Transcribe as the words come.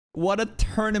What a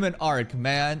tournament arc,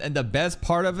 man. And the best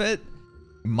part of it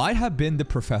might have been the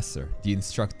professor, the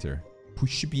instructor, who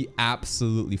should be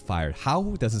absolutely fired.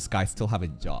 How does this guy still have a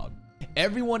job?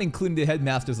 Everyone, including the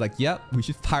headmaster, is like, yep, we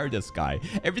should fire this guy.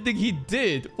 Everything he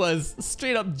did was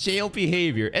straight up jail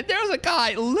behavior. And there's a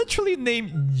guy literally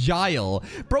named Gile.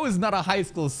 Bro is not a high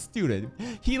school student.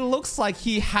 He looks like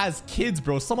he has kids,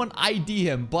 bro. Someone ID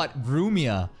him, but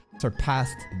Rumia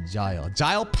surpassed Gile.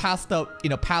 Gile passed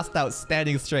out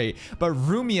standing straight, but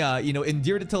Rumia,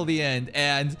 endured it till the end,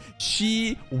 and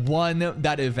she won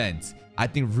that event. I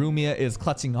think Rumia is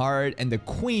clutching hard, and the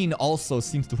queen also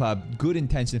seems to have good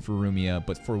intention for Rumia,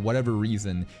 but for whatever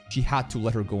reason, she had to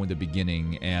let her go in the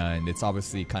beginning, and it's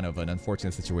obviously kind of an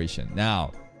unfortunate situation.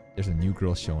 Now, there's a new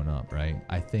girl showing up, right?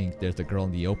 I think there's a girl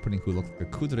in the opening who looks like a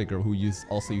kudere girl who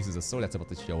also uses a sword that's about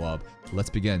to show up.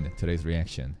 Let's begin today's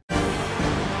reaction.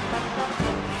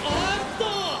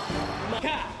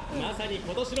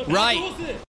 Right.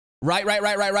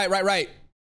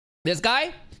 This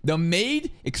guy, the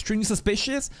maid, extremely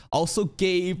suspicious, also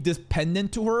gave this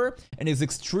pendant to her and is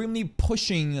extremely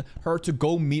pushing her to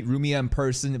go meet Rumia in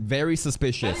person. Very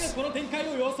suspicious. Glenn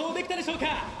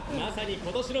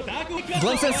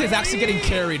Sensei is actually getting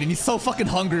carried and he's so fucking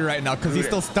hungry right now because he's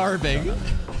still starving.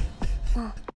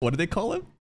 What did they call him?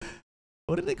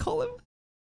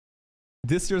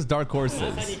 This year's Dark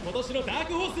Horses.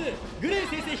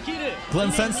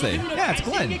 Glenn Sensei. Yeah, it's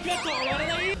Glenn.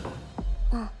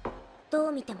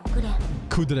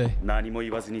 Kudere.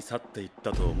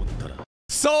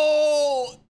 So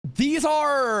these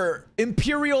are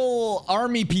Imperial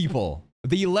Army people.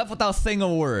 They left without saying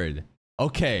a word.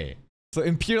 Okay. So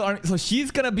Imperial Army. So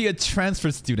she's gonna be a transfer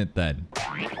student then.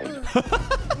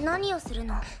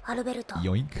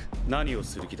 Yoink.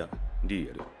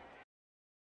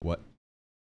 What?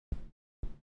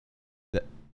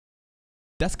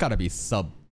 That's gotta be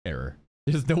sub error.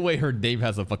 There's no way her name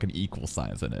has a fucking equal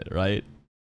signs in it, right?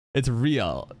 It's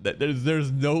real.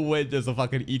 There's no way there's a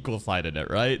fucking equal sign in it,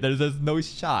 right? There's no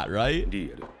shot, right?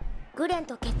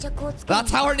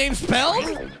 That's how her name's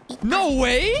spelled? No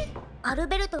way!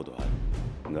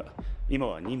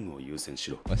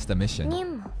 What's the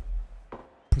mission?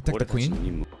 Protect the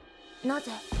queen?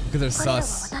 Because they're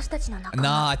sus.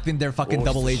 Nah, I think they're fucking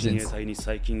double agents.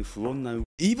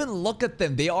 Even look at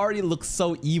them. They already look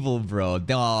so evil, bro.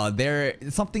 Nah,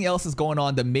 something else is going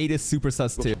on. The maid is super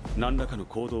sus too. No,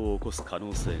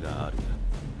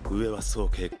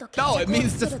 it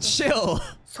means just chill.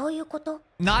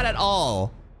 Not at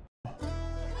all.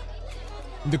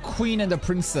 The queen and the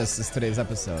princess is today's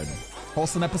episode.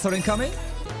 Wholesome episode incoming?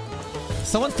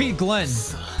 Someone feed Glenn,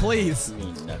 please.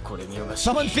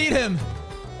 Someone feed him.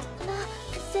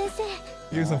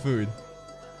 Here's some food.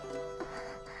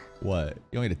 What?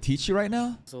 You want me to teach you right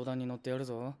now?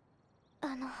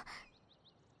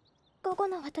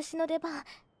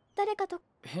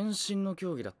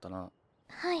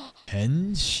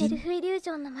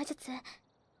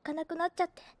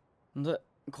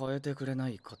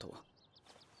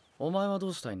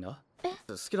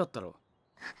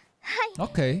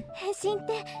 Okay.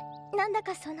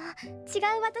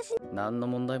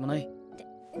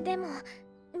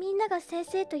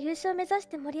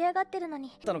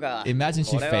 Imagine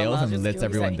she fails and lets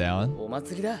everyone down.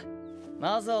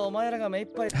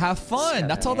 Have fun,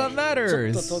 that's all that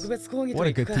matters. What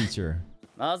a good teacher.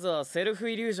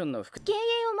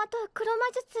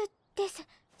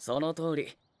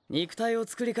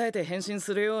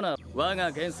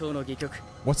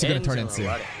 What's he gonna turn into?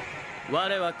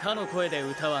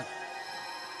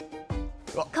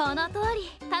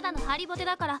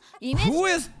 Who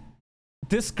is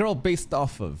this girl based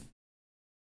off of?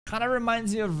 Kind of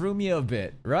reminds you of Rumia a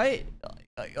bit, right?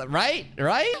 Right? It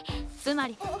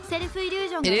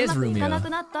is Rumia.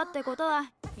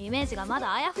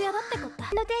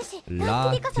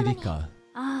 La Tirika.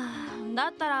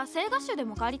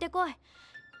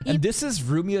 And this is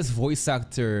Rumia's voice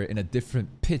actor in a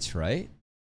different pitch, right?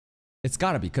 It's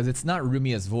gotta be, because it's not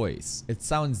Rumia's voice. It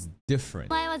sounds different.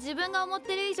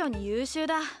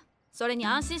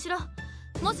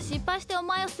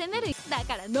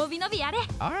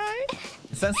 Alright.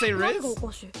 Sensei Riz?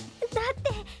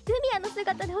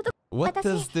 What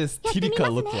does this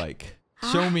Tirika look like?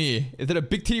 Show me. Is it a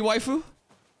big titty waifu?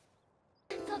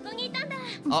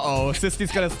 Uh-oh,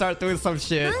 Sisty's gonna start doing some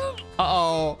shit.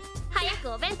 Uh-oh.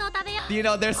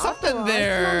 There's something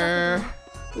there.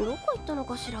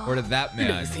 Where did that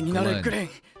man Glenn.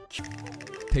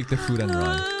 Take the food and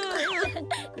run.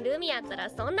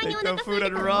 Take the food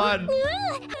and run.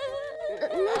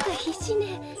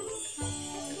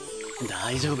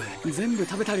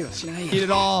 Eat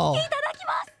it all.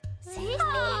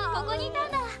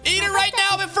 Eat it right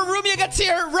now before Rumia gets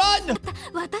here! Run!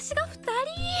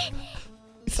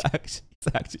 He's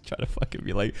actually trying to fucking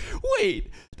be like, wait,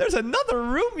 there's another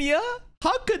Rumia?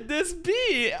 How could this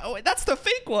be? Oh, wait, that's the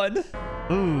fake one.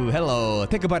 Ooh, hello.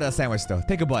 Take a bite of that sandwich though.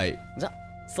 Take a bite.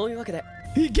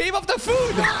 He gave up the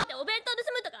food!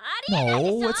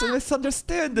 No, it's a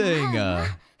misunderstanding. I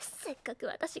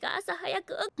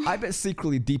bet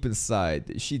secretly deep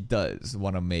inside, she does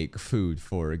want to make food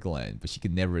for Glenn, but she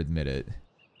can never admit it.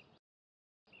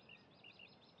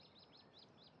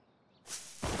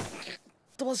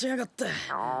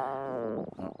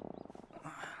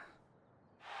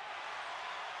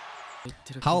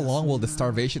 How long will the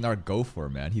starvation arc go for,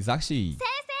 man? He's actually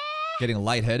getting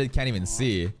lightheaded, can't even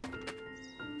see.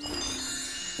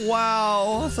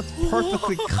 Wow, such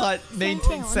perfectly cut,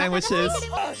 maintained sandwiches.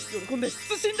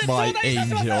 My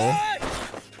angel.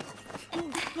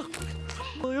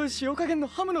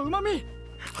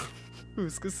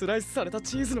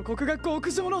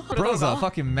 Bro's a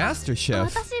fucking master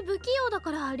chef.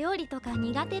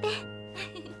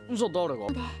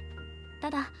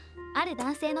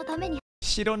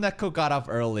 Shironeko got up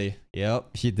early. Yep,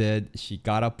 she did. She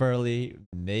got up early,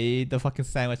 made the fucking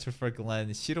sandwich for Glenn.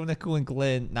 Shironeko and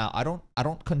Glenn. Now, I don't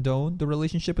condone the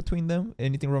relationship between them,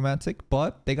 anything romantic,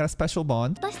 but they got a special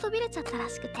bond.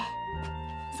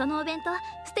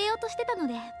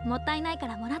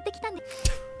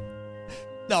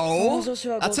 No,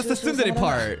 that's just the tsundere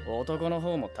part.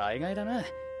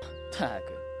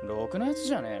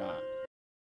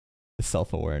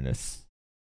 Self-awareness.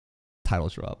 Title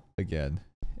drop again.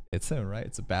 It's him, right?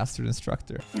 It's a bastard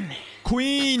instructor.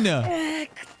 Queen!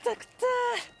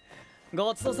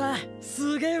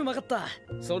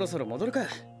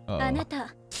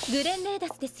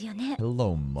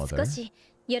 Hello, mother.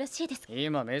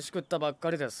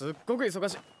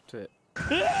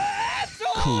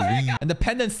 Queen. And the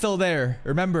pendant's still there.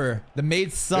 Remember, the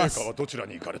maid's sus. I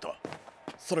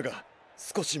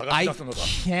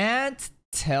can't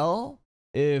tell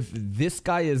if this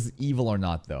guy is evil or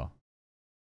not, though.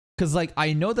 Because, like,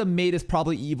 I know the maid is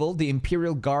probably evil. The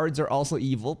Imperial Guards are also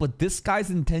evil. But this guy's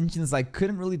intentions, I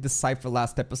couldn't really decipher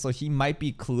last episode. He might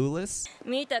be clueless.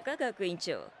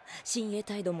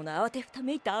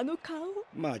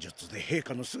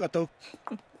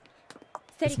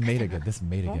 This maid again,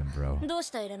 bro.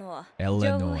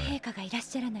 Eleanor.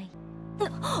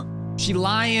 She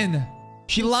lying.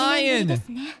 She lying.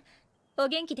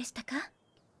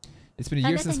 It's been a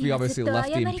year since we obviously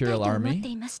left the Imperial Army.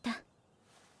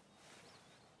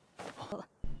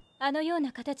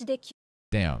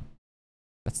 Damn.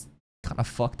 That's kind of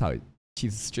fucked out.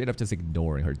 She's straight up just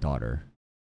ignoring her daughter.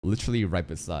 Literally right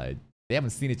beside. They haven't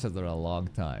seen each other in a long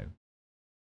time.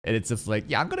 And it's just like,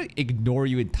 yeah, I'm gonna ignore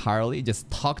you entirely.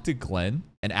 Just talk to Glenn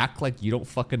and act like you don't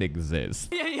fucking exist.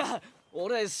 To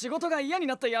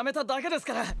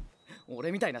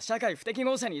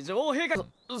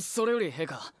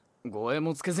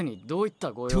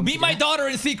meet my daughter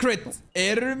in secret!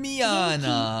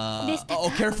 Hermiana!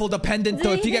 Oh, careful, the pendant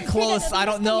though. If you get close, I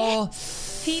don't know.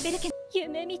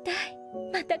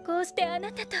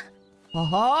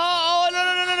 Oh,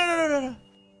 no.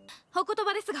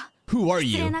 Who are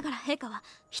you? You're not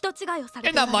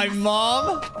my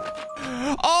mom!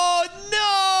 Oh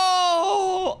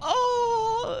no!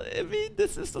 Oh, I mean,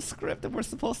 this is the script and we're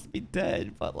supposed to be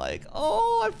dead, but like,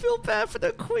 oh, I feel bad for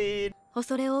the queen.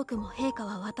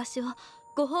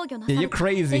 Yeah, you're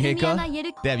crazy,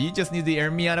 Heika. Damn, you just need the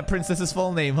Hermiana princess's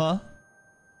full name, huh?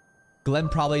 Glenn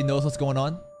probably knows what's going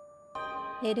on.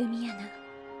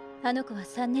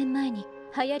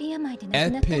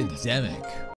 Epidemic.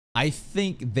 I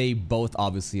think they both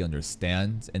obviously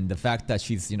understand, and the fact that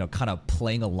she's, you know, kind of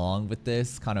playing along with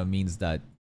this kind of means that,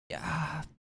 yeah,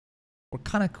 we're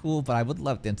kind of cool, but I would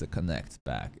love them to connect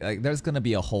back. Like, there's gonna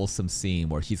be a wholesome scene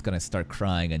where she's gonna start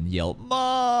crying and yell,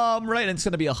 "Mom!" Right? And it's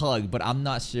gonna be a hug, but I'm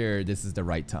not sure this is the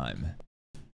right time.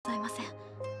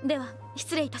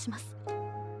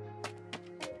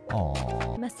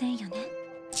 Aww.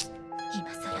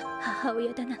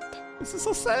 This is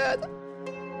so sad.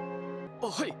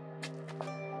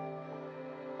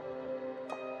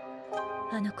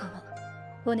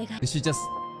 Is she just...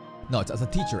 No, it's as a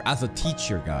teacher. As a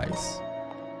teacher, guys.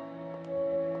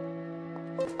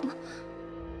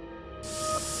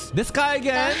 This guy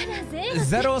again?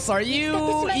 Zeros, are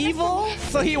you evil?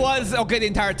 So he was okay the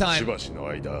entire time. This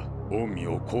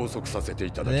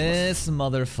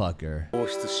motherfucker.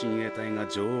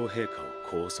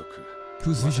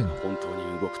 Whose vision?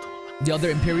 The other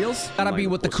Imperials? Gotta be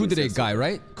with the Kudere guy,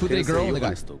 right? Kudere girl, the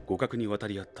guy.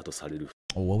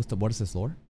 Oh, what is this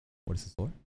lore? What is this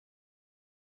lore?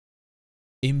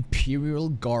 Imperial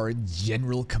Guard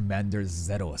General Commander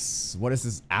Zeros. What is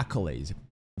his accolade?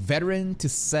 Veteran to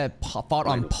set fought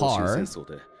on par.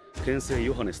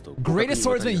 Greatest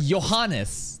swordsman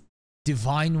Johannes.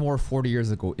 Divine War 40 years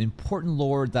ago. Important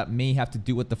lore that may have to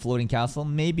do with the floating castle.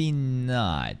 Maybe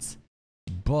not.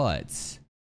 But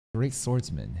great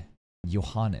swordsman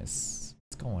Johannes.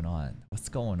 What's going on? What's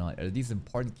going on? Are these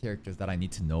important characters that I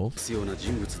need to know?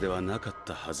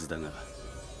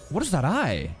 What is that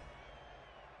eye?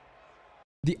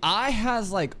 The eye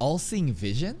has like all-seeing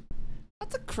vision?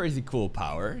 That's a crazy cool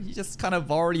power. You just kind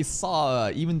of already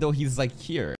saw, even though he's like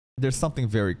here. There's something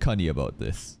very cunny about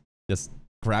this. Just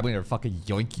grabbing her, fucking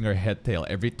yoinking her head tail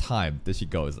every time that she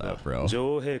goes out, bro.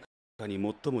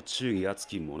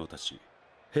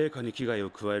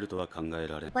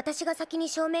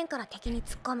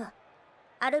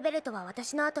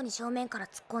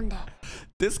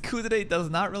 This kudere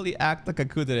does not really act like a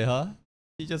kudere, huh?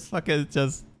 He just fucking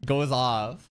just goes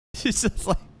off. She's just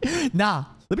like, nah,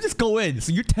 let me just go in.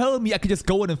 So you're telling me I could just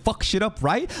go in and fuck shit up,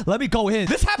 right? Let me go in.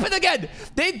 This happened again.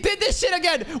 They did this shit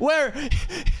again where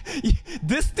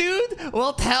this dude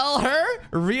will tell her,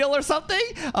 Real or something,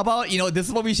 about, you know, this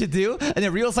is what we should do. And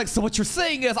then Real's like, so what you're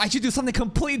saying is I should do something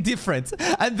completely different.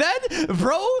 And then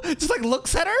bro just like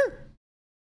looks at her.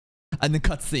 And then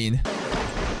cutscene.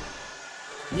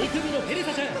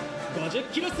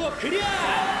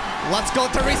 Let's go,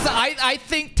 Teresa. I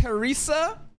think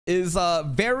Teresa is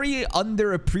very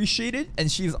underappreciated,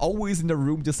 and she's always in the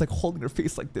room just like holding her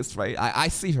face like this, right? I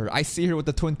see her. I see her with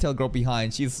the twin tail girl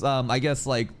behind. She's I guess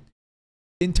like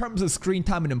in terms of screen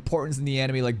time and importance in the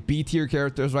anime, like B tier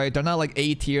characters, right? They're not like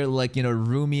A tier like, you know,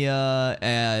 Rumia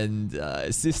and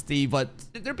Sisti, but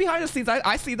they're behind the scenes.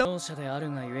 I see them.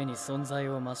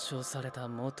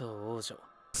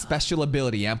 Special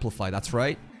ability amplify, that's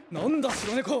right. We don't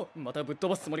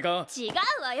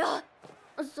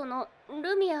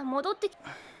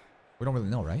really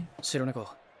know, right?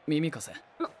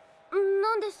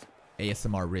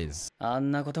 ASMR Riz.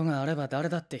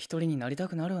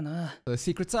 The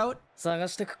secret's out?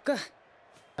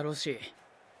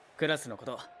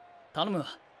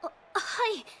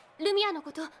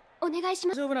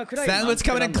 Sandwich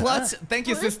coming in clutch. Thank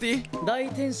you, Sisti.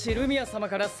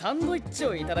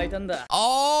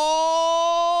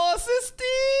 Oh, Sisti!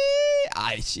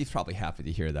 She's probably happy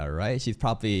to hear that, right? She's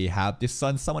probably happy.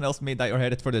 Someone else made that or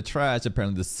headed for the trash.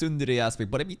 Apparently, the tsundere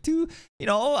aspect. But it'd be too, you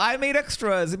know, I made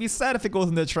extras. It'd be sad if it goes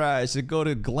in the trash. It'd go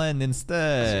to Glenn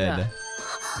instead.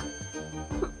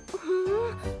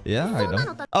 Yeah, I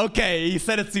know. Okay, he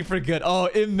said it's super good. Oh,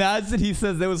 imagine he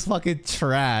says it was fucking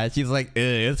trash. He's like,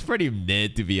 it's pretty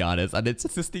mid, to be honest. And it's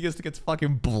just this thing gets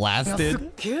fucking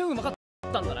blasted. That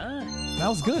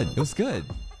was good. It was good.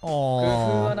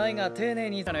 Oh,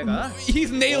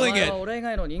 he's nailing it.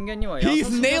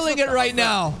 He's nailing it right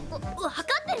now.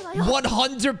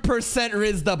 100%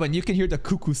 Riz dub, and you can hear the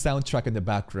cuckoo soundtrack in the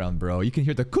background, bro. You can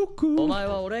hear the cuckoo.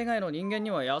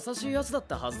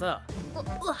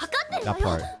 That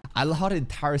part. I love how the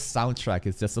entire soundtrack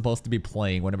is just supposed to be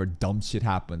playing whenever dumb shit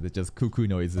happens. It's just cuckoo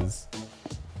noises.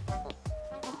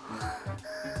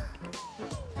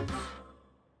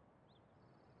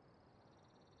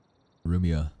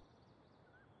 Rumia.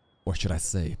 Or should I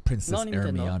say, Princess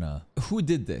Ermiana. Who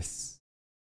did this?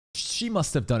 She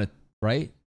must have done it,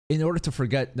 right? In order to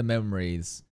forget the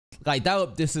memories. I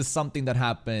doubt this is something that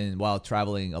happened while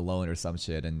traveling alone or some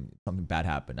shit and something bad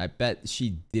happened. I bet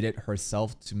she did it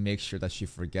herself to make sure that she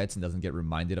forgets and doesn't get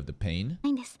reminded of the pain.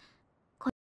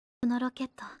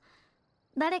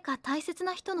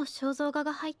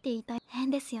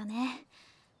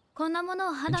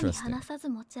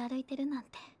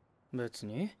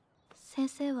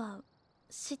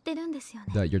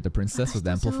 That you're the princess with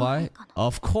the Amplify?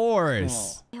 Of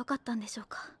course!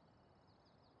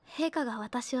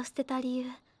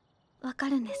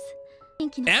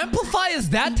 Amplify is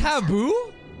that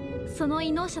taboo?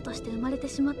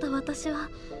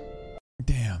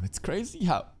 Damn, it's crazy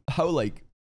how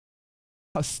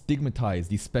stigmatized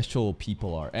these special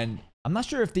people are. And I'm not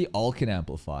sure if they all can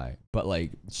amplify, but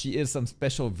like she is some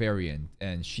special variant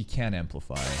and she can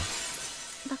amplify.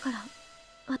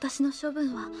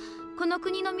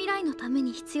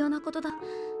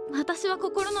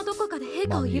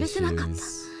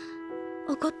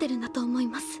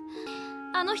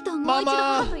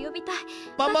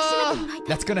 Mama!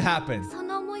 That's gonna happen.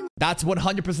 That's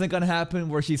 100% gonna happen,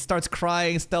 where she starts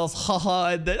crying, tells haha,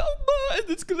 and then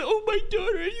it's gonna, oh my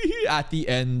daughter, at the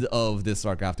end of this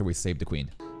arc after we save the queen.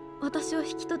 I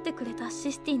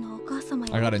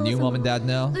got a new mom and dad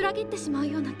now.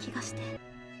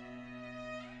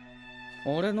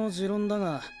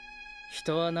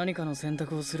 人は何かの選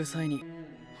択をする際に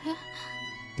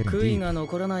Getting 悔い deep. が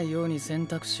残らないように選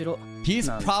択しろ。 He's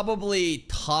なん probably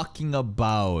talking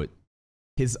about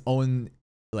his own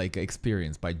like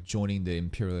experience by joining the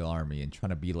Imperial Army and trying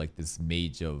to be like this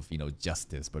mage of, you know,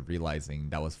 justice, but realizing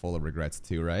that was full of regrets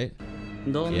too, right?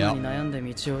 どんなに悩んで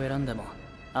道を選んでも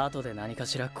後で何か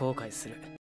しら後悔する。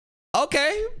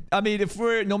 Okay, I mean, if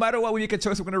we're no matter what we make a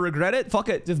choice, we're gonna regret it. Fuck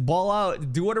it, just ball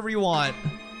out, do whatever you want.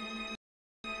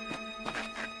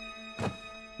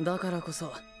 だからこ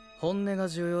そ本音が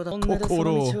重要だ。本音でそ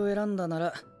の道を選んだな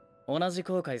ら同じ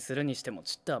後悔するにしても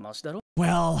ちったマシだろ。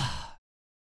 Well,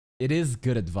 it is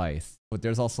good advice, but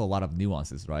there's also a lot of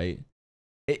nuances, right?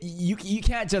 You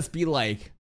can't just be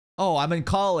like, oh, I'm in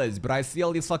college, but I see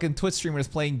all these fucking Twitch streamers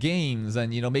playing games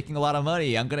and, you know, making a lot of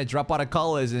money. I'm gonna drop out of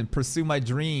college and pursue my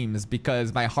dreams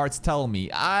because my heart's telling me.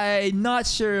 I'm not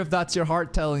sure if that's your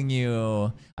heart telling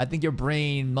you. I think your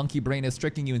brain, monkey brain, is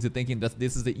tricking you into thinking that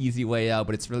this is the easy way out,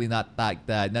 but it's really not like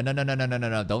that. No.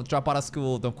 Don't drop out of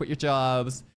school. Don't quit your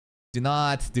jobs. Do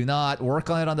not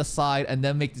work on it on the side and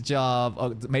then make the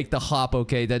job, make the hop,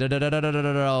 okay?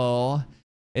 No.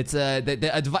 It's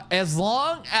as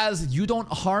long as you don't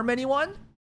harm anyone,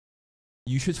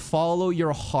 you should follow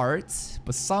your heart.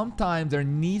 But sometimes there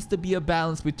needs to be a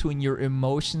balance between your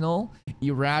emotional,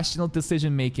 irrational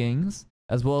decision makings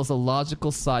as well as the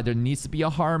logical side. There needs to be a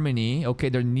harmony, okay?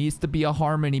 There needs to be a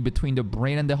harmony between the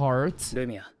brain and the heart.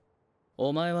 Rumia,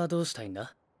 お前はどうしたいん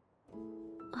だ？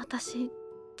私、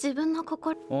自分の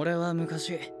心。俺は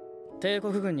昔帝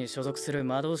国軍に所属する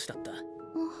魔導士だった。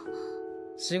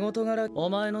仕事柄お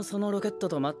前のそのロケット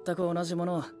と全く同じも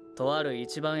のをとある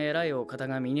一番偉いお方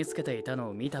が身につけていたの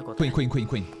を見たこと。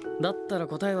Queen. だったら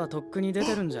答えはとっくに出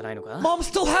てるんじゃないのか？ Mom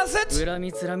still has it? 恨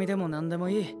みつらみでも何でも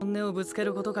いい。本音をぶつけ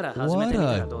ることから始めてみ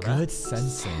たらどうだ？ What a good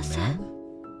sensei, man.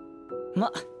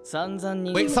 ま、散々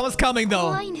に。 Wait, someone's coming though.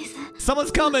 怖いんです。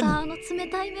 Someone's coming. あの冷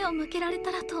たい目を向けられ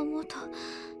たらと思うと。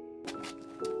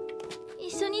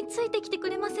一緒についてきて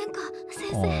くれませんか、先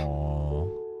生。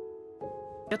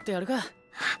やってやるか。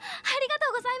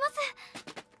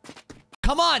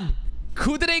Come on!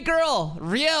 Kudere girl!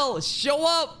 Riel! Show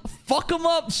up! Fuck them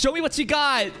up! Show me what you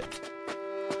got!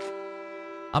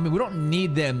 I mean, we don't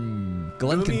need them.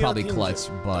 Glenn can probably clutch,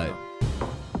 but...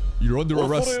 You're under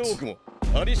arrest.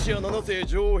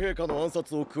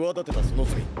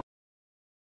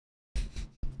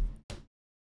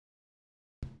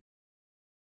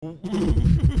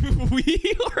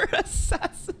 We are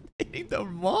assassinating the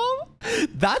mom?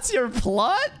 That's your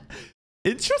plot?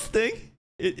 Interesting.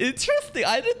 Interesting.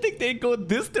 I didn't think they'd go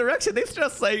this direction. They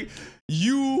just like,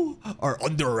 you are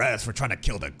under arrest for trying to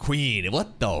kill the queen.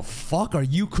 What the fuck are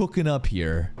you cooking up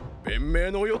here? We don't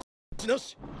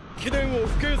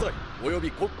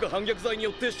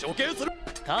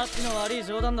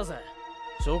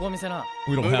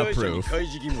have proof.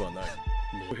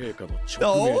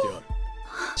 No,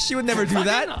 she would never do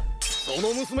that.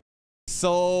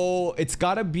 So it's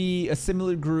gotta be a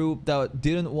similar group that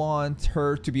didn't want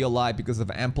her to be alive because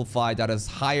of Amplify that is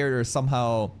hired or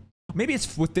somehow... Maybe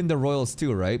it's within the royals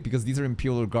too, right? Because these are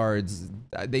Imperial guards.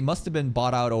 They must have been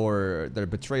bought out or they're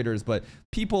betrayers, but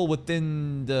people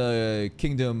within the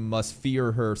kingdom must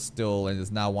fear her still and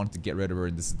is now wanting to get rid of her,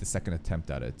 and this is the second attempt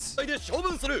at it.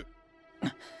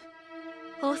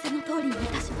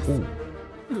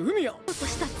 Rumia!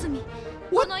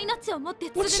 What?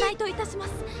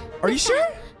 Are you sure?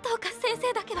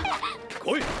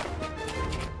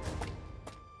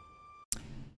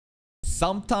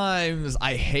 Sometimes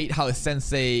I hate how a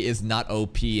sensei is not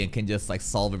OP and can just like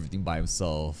solve everything by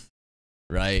himself.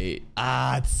 Right?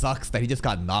 Ah, it sucks that he just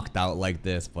got knocked out like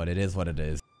this, but it is what it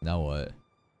is. Now what?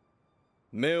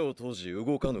 They're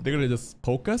gonna just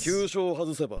poke us?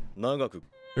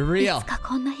 Real.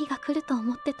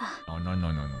 Oh, no.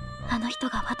 あの人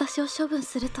が私を処分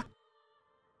すると。そっ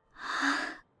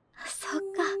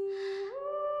か。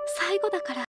最後だ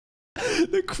から。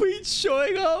The queen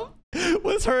showing up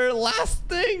was her last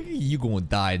thing. You gonna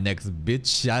die next,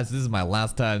 bitch. As this is my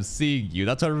last time seeing you.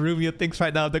 That's what Rumia thinks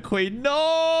right now. The queen.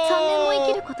 No! 3年も生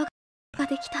きることが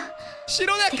できた。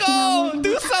Shironeko!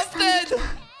 Do something!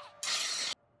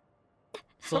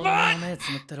 Come on!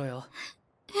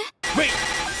 Wait!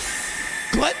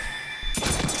 Glenn?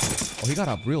 Oh, he got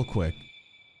up real quick.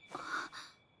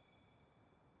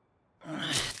 一体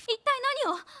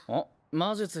何を？お、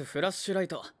魔術フラッシュライ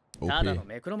ト。ただの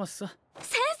目くらましさ。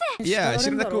先生。 Yeah,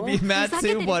 Shironeko would be mad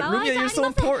too, but Rumia, you're so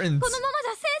important. このままじ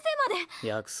ゃ先生まで。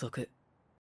約束。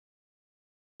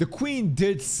The queen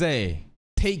did say,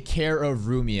 take care of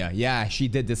Rumia. Yeah, she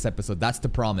did this episode. That's the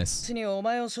promise. にお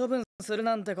前を処分する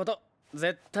なんてこと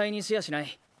絶対にしやしな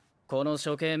い。この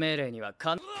処刑命令には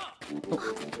かん。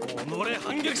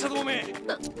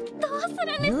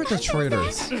You're the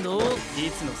traitors. どうい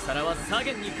つの皿は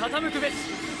左舷に傾くべし。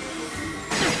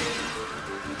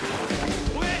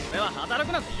俺は働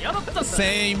くなんて嫌だったんだ。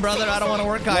 Same, brother. I don't want to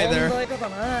work either. 問題か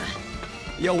な。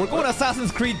 Yo, we're going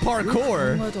Assassin's Creed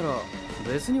parkour. 考えたら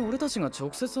別に俺たちが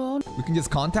直接会う。 We can just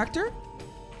contact her?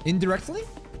 Indirectly?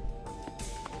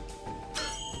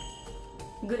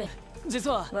 グレン、実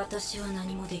は私は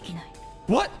何もできない。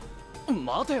 What?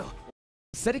 待てよ。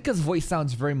 Setika's voice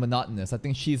sounds very monotonous. I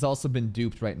think she's also been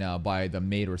duped right now by the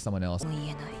maid or someone else. もう言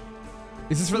えない。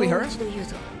 Is this really もう her? 一度言う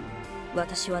ぞ。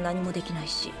私は何もできない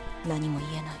し、何も言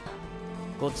えない。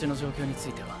こっちの状況につ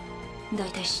いては大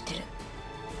体知ってる。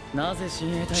なぜ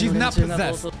親衛隊 She's の連 not 中が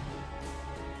possessed.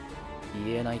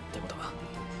 言えないってことか。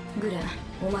グレン、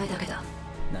お前だけだ。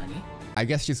何？ I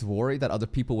guess she's worried that other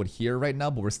people would hear right now,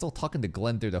 but we're still talking to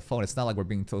Glenn through the phone. It's not like we're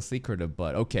being so secretive,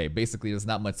 but okay, basically there's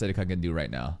not much Setika can do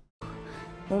right now.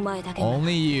 お前だけだ。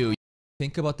 Only you.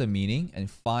 Think about the meaning and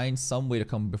find some way to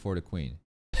come before the queen.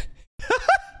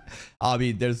 I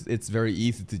mean, it's very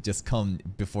easy to just come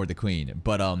before the queen,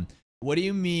 but what do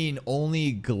you mean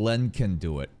only Glenn can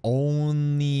do it?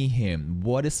 Only him.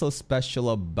 What is so special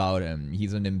about him?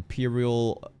 He's an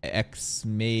Imperial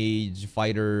ex-mage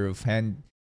fighter of hand.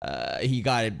 He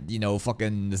got, you know,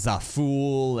 fucking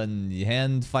Zaful and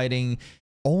hand fighting.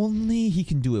 Only he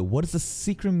can do it. What is the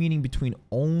secret meaning between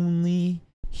only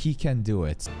he can do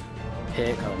it?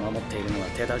 陛下を守っているのは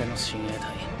手だれの親衛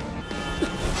隊。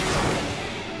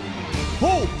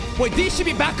 Oh! Wait, these should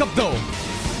be backup though!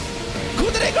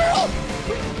 Kudere girl!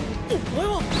 お前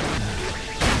は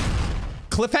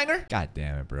Cliffhanger? God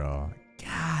damn it, bro.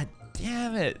 God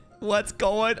damn it. What's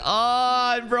going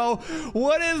on, bro?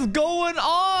 What is going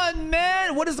on,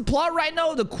 man? What is the plot right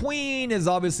now? The queen is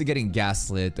obviously getting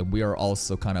gaslit, and we are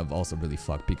also kind of really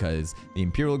fucked because the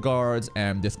Imperial Guards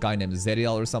and this guy named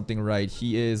Zerial or something, right?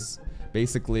 He is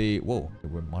basically... Whoa, the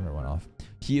monitor went off.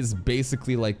 He is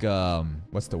basically like,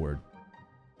 what's the word?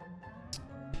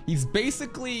 He's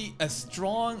basically as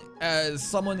strong as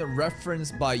someone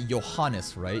referenced by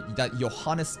Johannes, right? That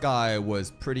Johannes guy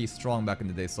was pretty strong back in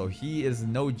the day, so he is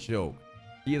no joke.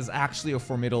 He is actually a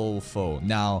formidable foe.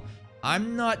 Now,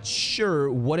 I'm not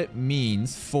sure what it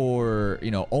means for,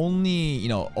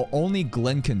 only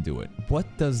Glenn can do it. What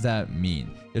does that mean?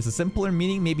 There's a simpler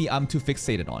meaning maybe I'm too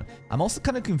fixated on. I'm also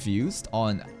kind of confused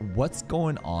on what's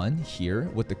going on here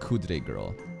with the Kudere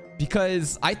girl.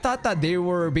 Because I thought that they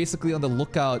were basically on the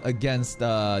lookout against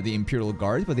the Imperial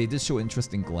Guard, but they did show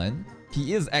interest in Glenn.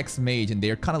 He is ex-mage, and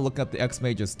they're kind of looking up the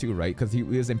ex-mages too, right? Because he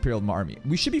is Imperial Army.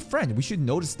 We should be friends. We should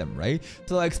notice them, right?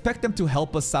 So I expect them to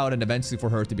help us out and eventually for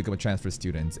her to become a transfer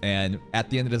student. And at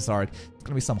the end of this arc, it's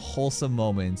going to be some wholesome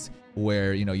moments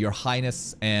where, you know, Your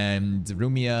Highness and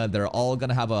Rumia, they're all going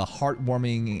to have a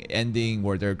heartwarming ending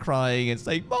where they're crying. It's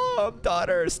like, mom,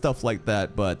 daughter, stuff like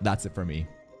that. But that's it for me.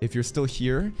 If you're still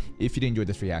here, if you did enjoy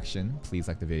this reaction, please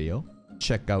like the video.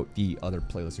 Check out the other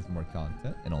playlists for more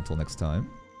content. And until next time,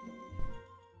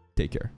 take care.